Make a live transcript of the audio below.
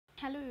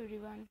Hello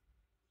everyone.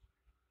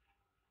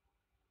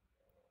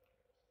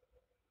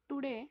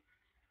 Today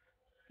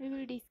we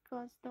will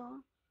discuss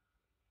the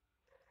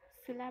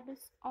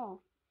syllabus of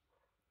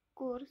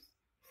course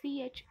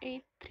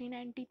CHA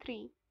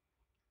 393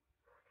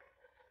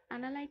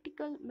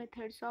 Analytical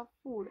Methods of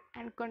Food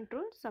and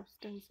Controlled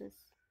Substances.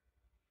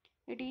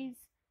 It is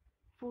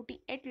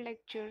 48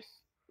 lectures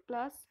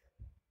plus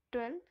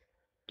 12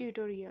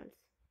 tutorials.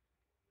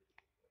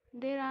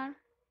 There are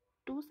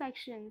two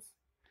sections.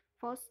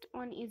 First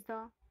one is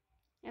the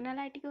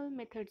Analytical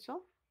Methods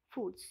of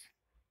Foods.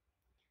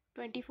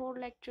 24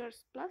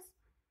 lectures plus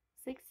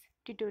 6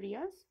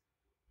 tutorials.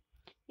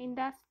 In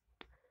the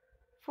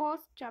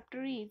first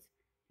chapter is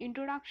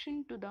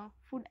Introduction to the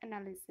Food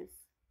Analysis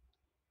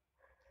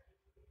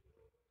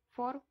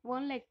for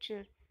one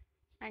lecture,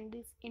 and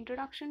this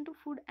Introduction to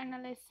Food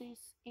Analysis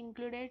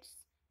includes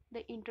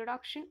the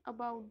introduction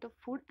about the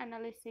food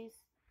analysis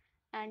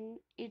and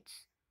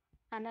its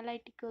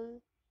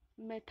analytical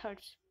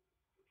methods.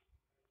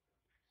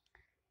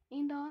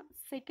 In the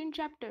second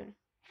chapter,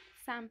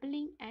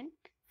 Sampling and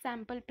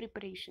Sample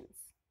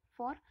Preparations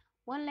for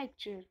one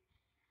lecture.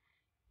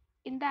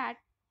 In that,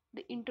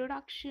 the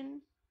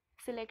introduction,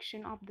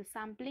 selection of the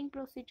sampling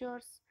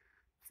procedures,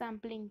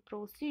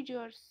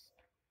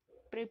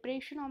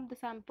 preparation of the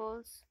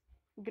samples,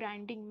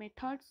 grinding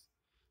methods,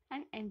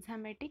 and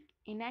enzymatic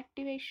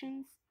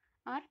inactivations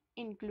are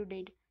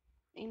included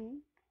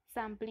in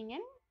sampling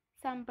and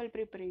sample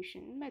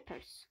preparation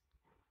methods.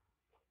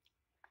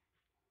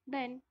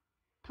 Then,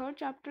 third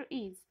chapter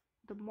is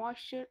the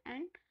moisture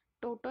and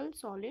total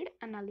solid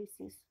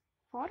analysis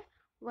for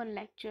one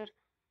lecture.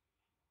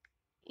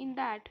 In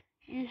that,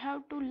 you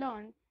have to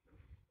learn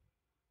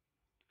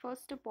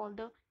first of all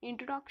the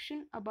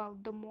introduction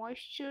about the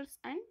moistures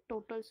and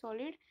total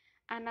solid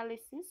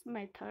analysis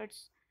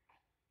methods,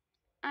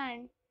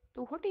 and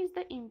what is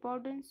the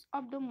importance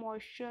of the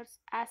moistures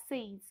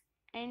assays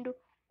and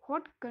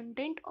what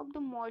content of the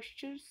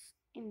moistures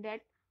in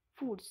that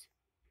foods.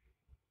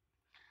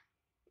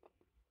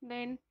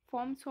 Then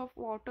forms of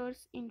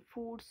waters in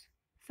foods,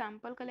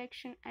 sample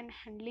collection and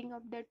handling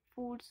of that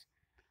foods,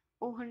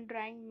 oven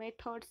drying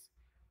methods.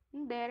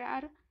 There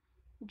are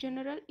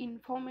general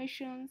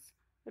informations,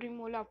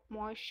 removal of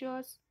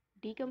moistures,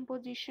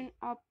 decomposition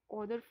of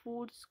other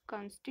foods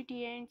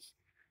constituents,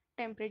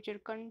 temperature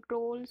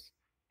controls,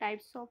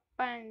 types of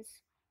pans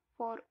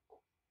for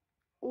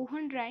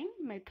oven drying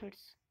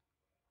methods.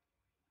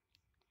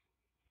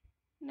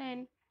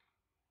 Then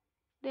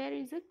there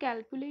is a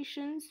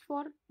calculations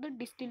for the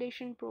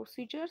distillation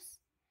procedures,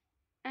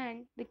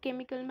 and the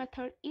chemical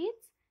method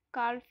is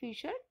Carl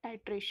Fischer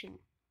titration.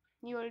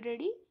 You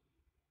already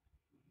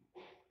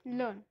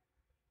learn.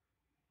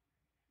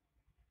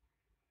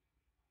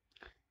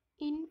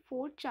 In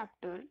fourth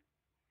chapter,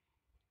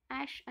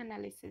 ash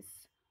analysis.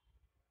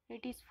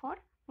 It is for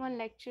one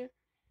lecture.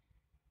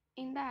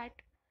 In that,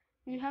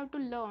 you have to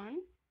learn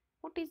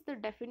what is the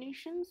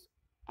definitions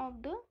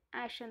of the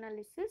ash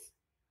analysis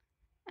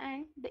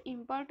and the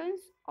importance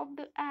of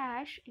the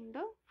ash in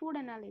the food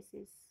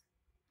analysis.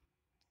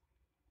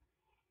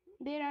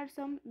 There are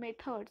some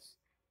methods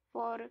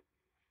for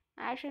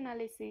ash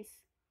analysis.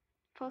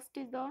 First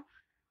is the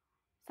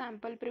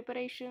sample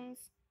preparations.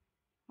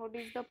 What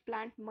is the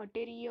plant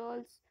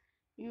materials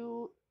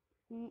you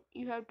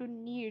have to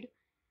need,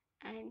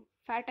 and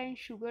fat and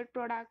sugar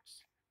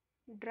products,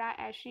 dry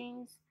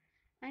ashings,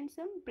 and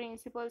some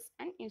principles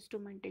and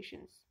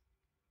instrumentations.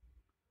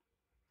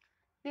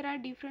 There are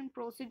different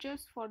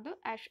procedures for the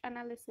ash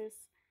analysis,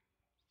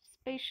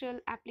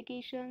 special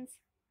applications,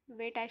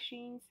 wet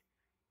ashings,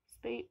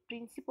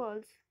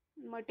 principles,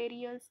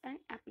 materials and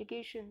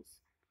applications.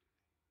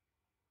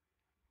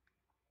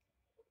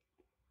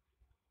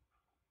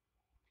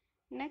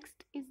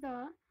 Next is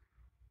the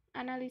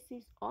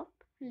analysis of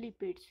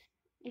lipids.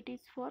 It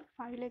is for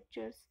 5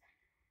 lectures.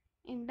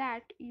 In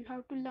that, you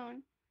have to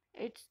learn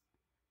its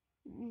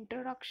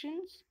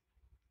introductions,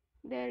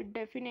 their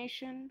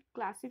definition,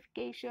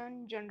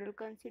 classification, general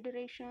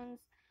considerations,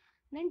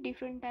 then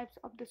different types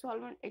of the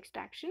solvent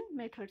extraction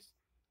methods.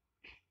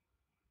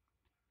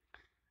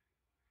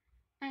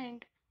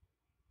 And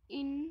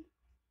in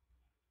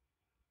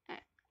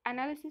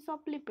analysis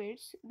of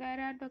lipids, there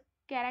are the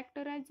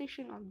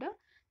characterization of the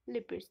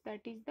lipids,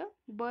 that is the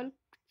bulk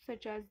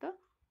such as the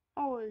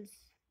oils.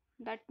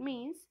 That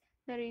means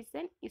there is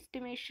an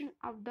estimation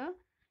of the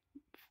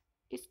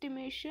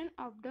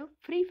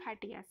free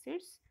fatty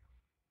acids,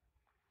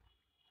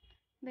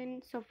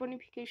 then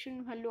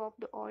saponification value of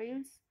the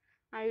oils,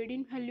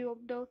 iodine value of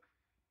the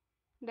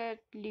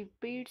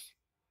lipids,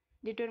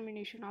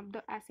 determination of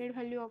the acid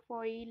value of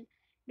oil,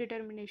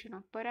 determination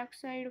of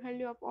peroxide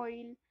value of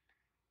oil,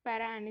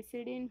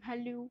 para-anisidine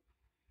value,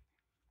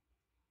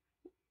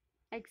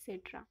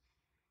 etc.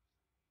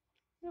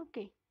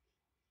 Okay.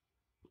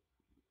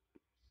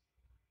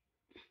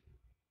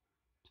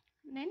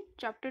 Then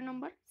chapter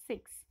number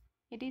 6.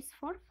 It is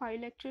for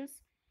 5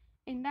 lectures.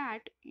 In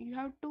that, you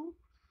have to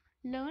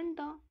learn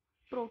the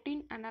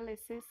protein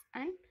analysis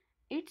and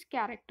its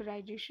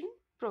characterization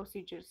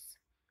procedures.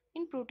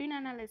 In protein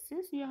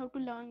analysis, you have to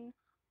learn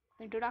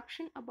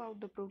introduction about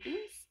the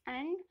proteins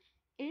and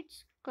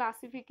its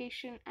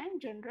classification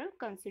and general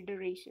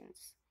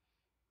considerations,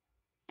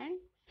 and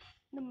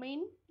the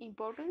main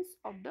importance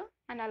of the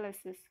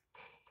analysis.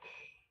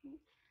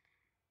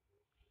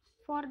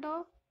 For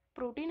the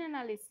protein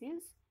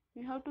analysis,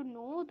 you have to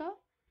know the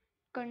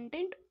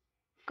content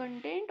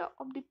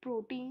of the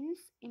proteins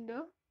in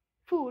the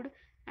food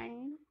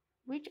and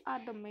which are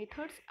the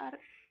methods are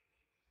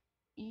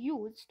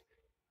used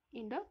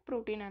in the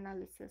protein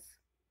analysis,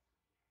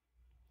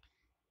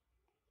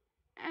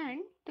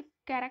 and the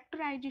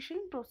characterization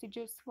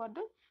procedures for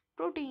the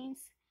proteins.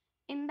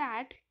 In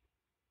that,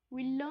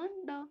 we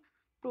learn the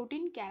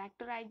protein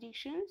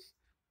characterizations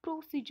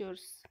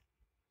procedures.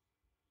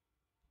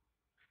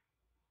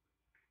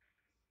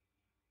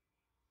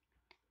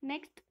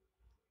 Next,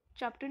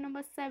 chapter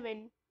number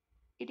 7,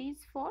 it is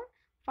for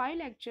 5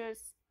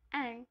 lectures,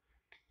 and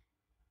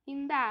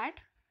in that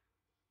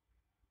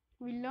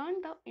we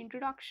learn the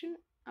introduction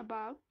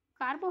about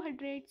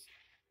carbohydrates.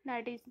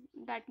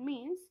 That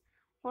means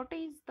what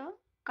is the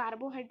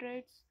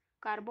carbohydrates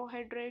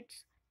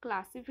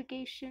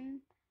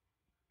classification,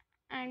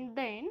 and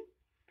then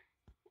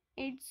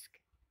its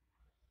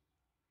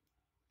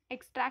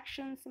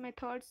extractions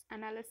methods,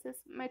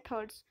 analysis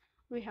methods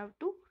we have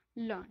to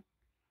learn.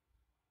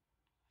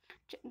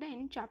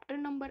 Then chapter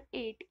number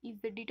 8 is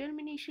the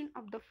determination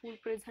of the food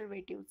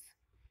preservatives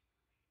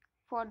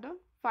for the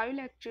 5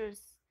 lectures.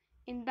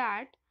 In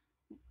that,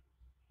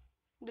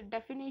 the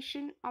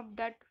definition of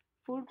that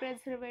food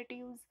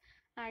preservatives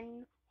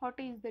and what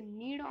is the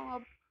need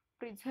of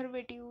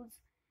preservatives.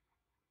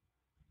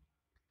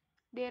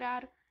 There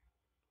are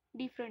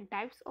different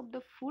types of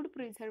the food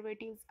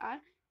preservatives are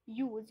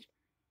used.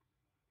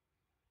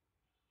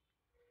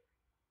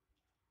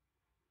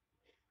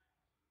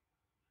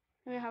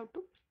 We have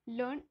to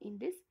learn in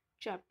this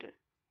chapter.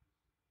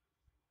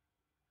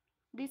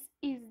 This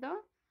is the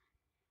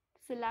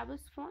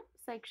syllabus for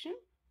section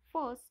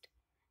first,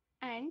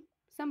 and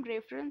some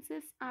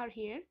references are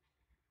here.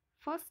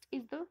 First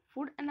is the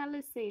food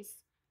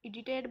analysis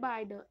edited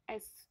by the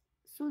S.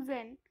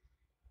 Susan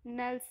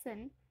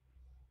Nelson,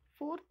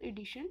 4th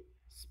edition,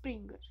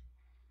 Springer.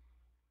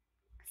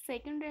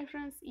 Second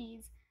reference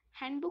is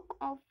Handbook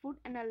of Food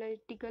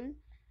Analytical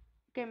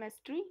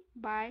Chemistry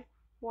by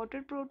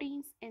Water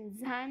Proteins,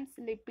 Enzymes,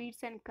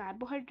 Lipids and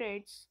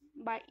Carbohydrates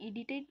by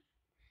edited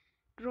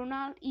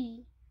Ronald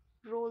E.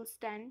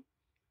 Rolston,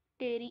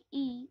 Terry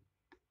E.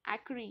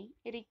 Ackery,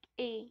 Eric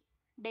A.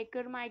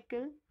 Decker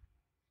Michael,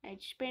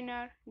 H.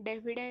 Penner,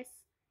 David S.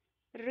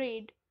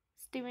 Reid,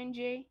 Stephen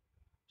J.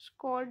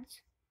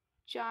 Scods,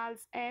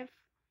 Charles F.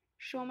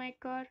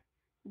 Shoemaker,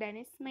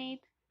 Dennis Smith,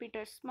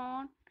 Peter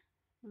Smart,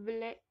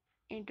 Ville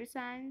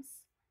InterScience,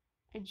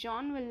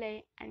 John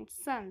Ville and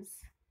Sons.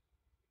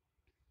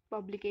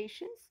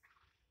 Publications.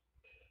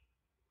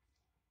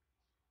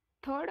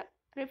 Third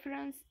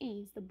reference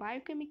is the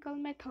Biochemical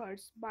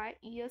Methods by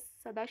E.S.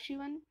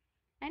 Sadashivan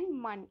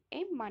and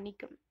A.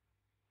 Manikam.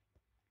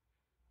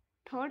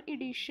 3rd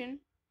edition,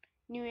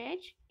 New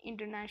Age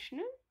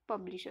International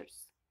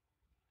Publishers.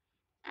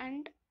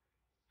 And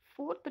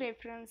 4th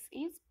reference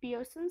is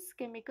Pearson's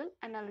Chemical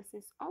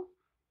Analysis of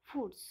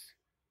Foods.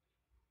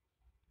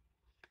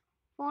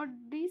 For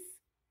this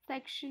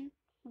section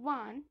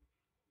 1,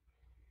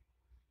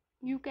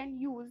 you can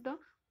use the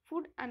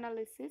food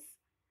analysis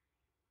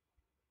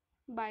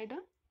by the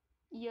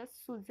E.S.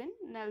 Susan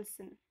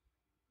Nelson,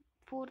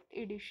 4th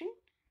edition,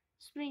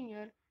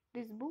 Springer.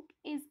 This book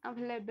is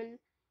available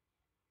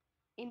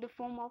in the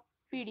form of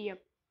PDF,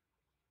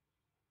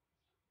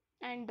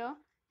 and the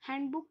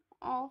Handbook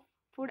of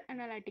Food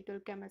Analytical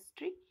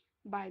Chemistry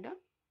by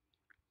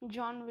the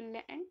John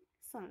Ville and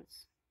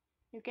Sons.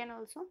 You can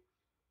also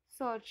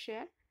search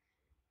here.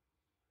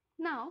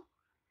 Now,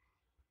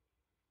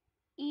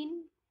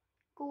 in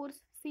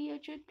course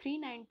CHA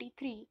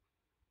 393,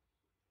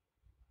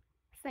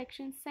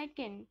 section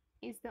 2nd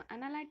is the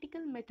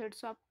analytical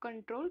methods of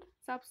controlled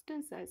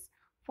substances.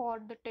 For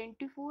the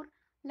 24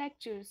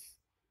 lectures,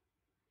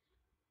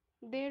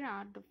 there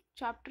are the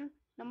chapter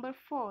number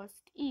 1st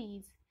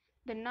is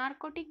the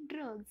narcotic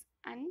drugs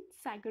and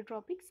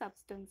psychotropic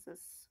substances.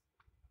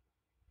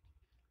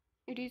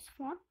 It is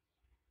for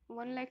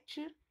 1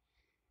 lecture.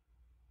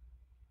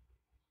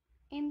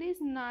 In these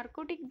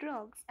narcotic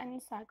drugs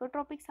and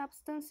psychotropic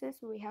substances,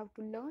 we have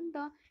to learn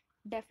the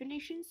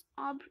definitions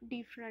of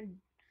different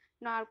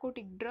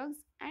narcotic drugs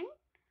and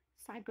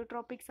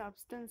psychotropic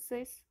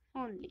substances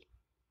only.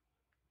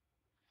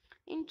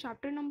 In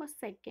chapter number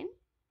 2nd,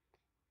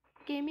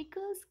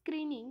 chemical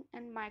screening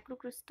and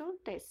microcrystal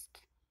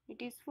test.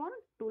 It is for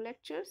 2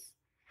 lectures.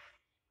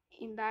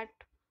 In that,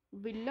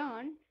 we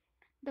learn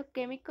the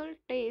chemical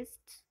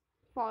tests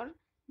for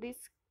this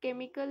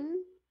chemical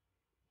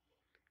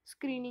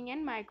screening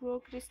and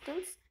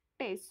microcrystals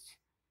tests.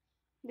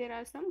 There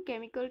are some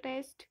chemical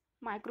test,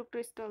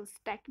 microcrystals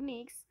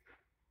techniques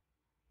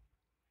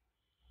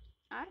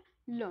are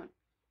learned.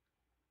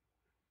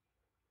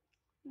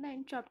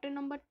 Then chapter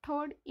number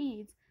 3rd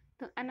is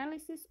the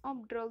analysis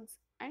of drugs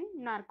and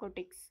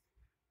narcotics.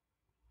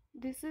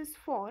 This is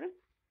for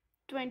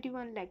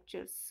 21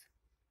 lectures.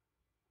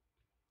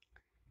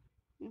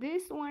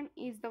 This one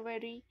is the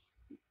very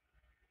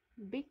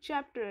big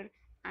chapter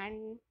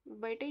and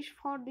weightage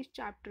for this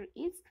chapter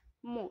is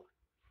more.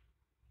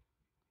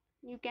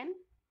 You can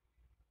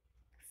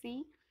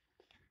see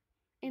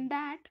in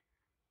that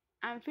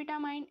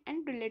amphetamine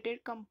and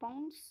related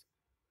compounds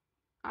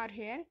are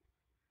here.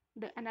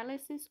 The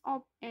analysis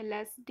of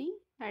LSD,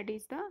 that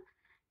is the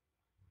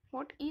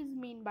what is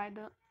mean by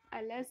the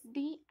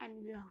LSD,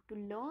 and we have to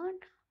learn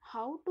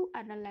how to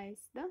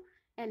analyze the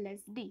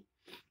LSD,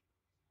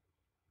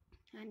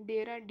 and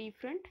there are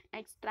different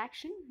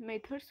extraction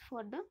methods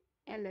for the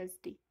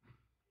LSD.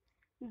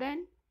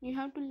 Then you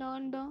have to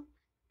learn the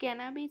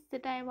cannabis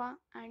sativa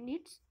and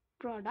its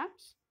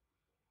products,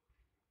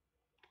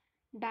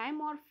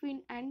 dimorphin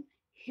and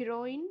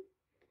heroin,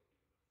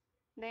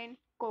 then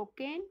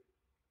cocaine,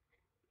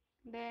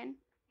 then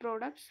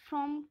products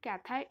from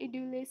cathy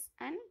edulis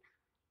and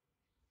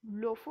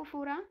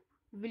Lophophora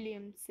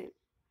williamsi.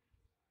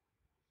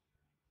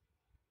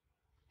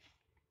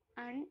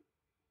 And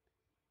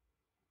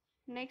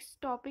next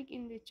topic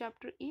in this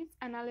chapter is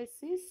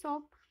analysis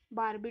of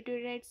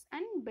barbiturates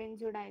and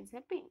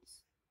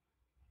benzodiazepines.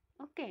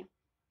 Okay,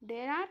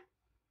 there are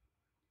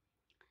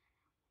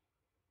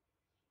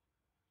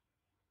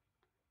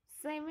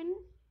 7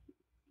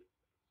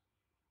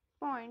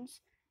 points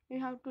you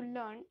have to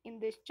learn in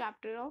this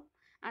chapter of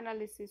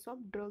analysis of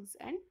drugs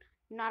and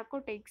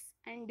narcotics,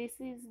 and this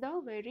is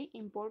the very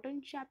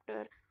important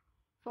chapter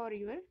for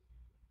your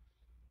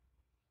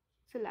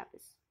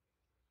syllabus.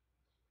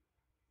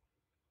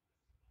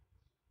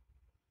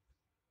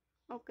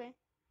 Okay,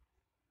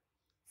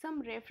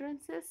 some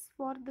references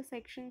for the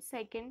section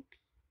second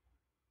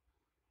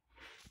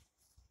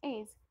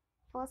is,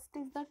 first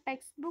is the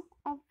textbook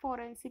of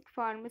forensic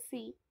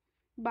pharmacy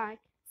by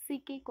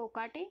C.K.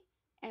 Kokate,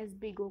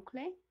 S.B.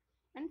 Gokhale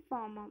and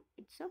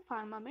it's a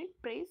Pharmamed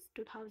Press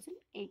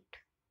 2008.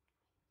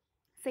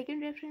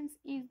 Second reference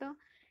is the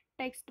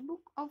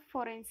textbook of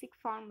forensic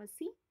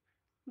pharmacy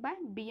by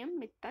B.M.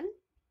 Mittal,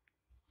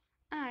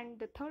 and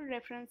the third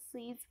reference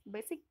is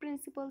Basic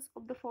Principles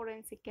of the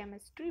Forensic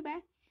Chemistry by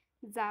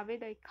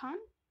Javed I. Khan,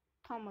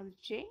 Thomas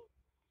J.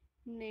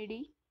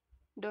 Nady,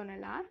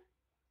 Donald R.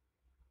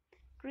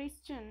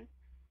 Christian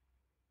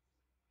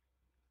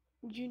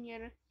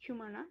Junior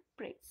Humana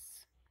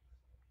Press.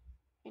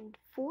 And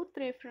fourth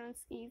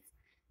reference is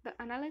The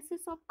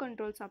Analysis of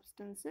Controlled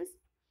Substances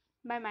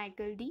by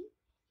Michael D.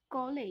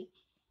 Coley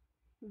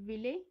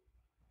Ville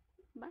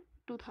by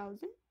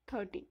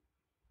 2013.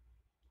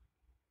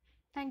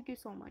 Thank you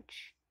so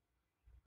much.